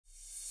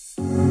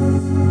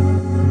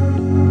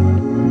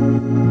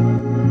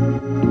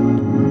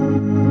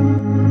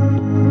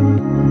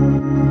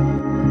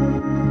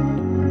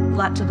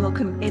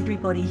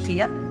already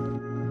here.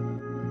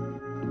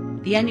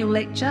 The annual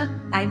lecture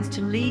aims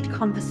to lead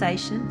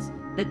conversations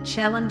that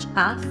challenge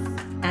us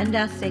and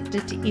our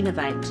sector to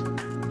innovate,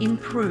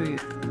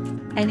 improve,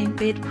 and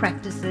embed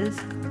practices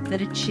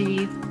that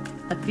achieve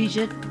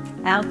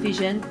our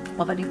vision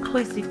of an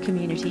inclusive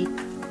community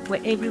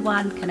where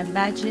everyone can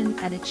imagine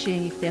and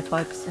achieve their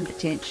hopes and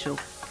potential.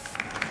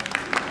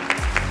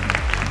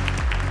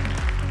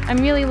 I'm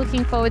really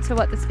looking forward to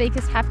what the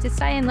speakers have to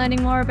say and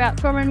learning more about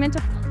trauma and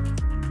mental health.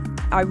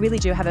 I really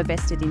do have a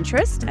vested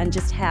interest, and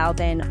just how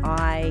then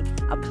I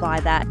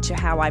apply that to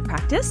how I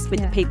practice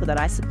with the people that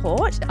I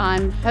support.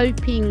 I'm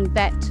hoping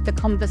that the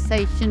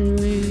conversation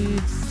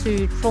moves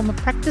to trauma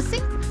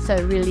practicing, so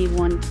really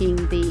wanting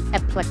the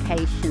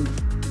application.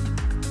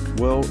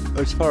 Well,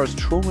 as far as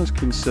trauma is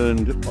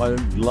concerned, I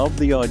love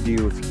the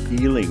idea of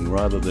healing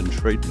rather than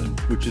treatment,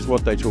 which is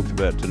what they talked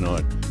about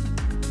tonight.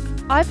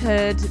 I've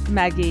heard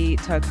Maggie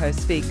Toko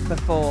speak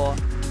before,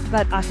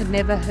 but I had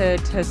never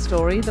heard her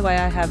story the way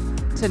I have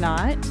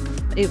tonight.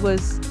 It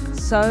was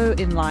so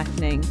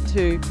enlightening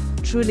to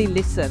truly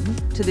listen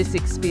to this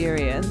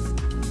experience.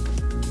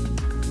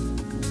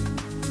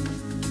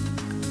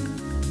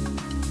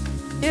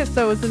 Yeah,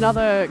 so it was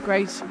another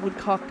great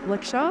Woodcock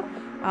lecture,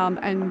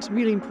 and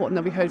really important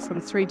that we heard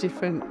from 3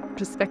 different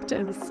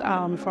perspectives,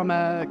 from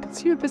a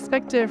consumer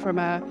perspective, from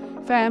a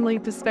family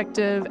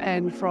perspective,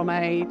 and from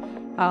a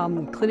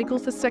clinical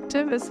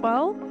perspective as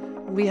well.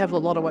 We have a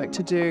lot of work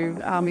to do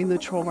in the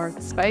trauma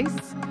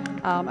space,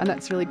 and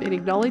that's really been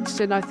acknowledged,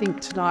 and I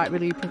think tonight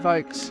really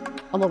provoked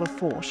a lot of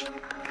thought.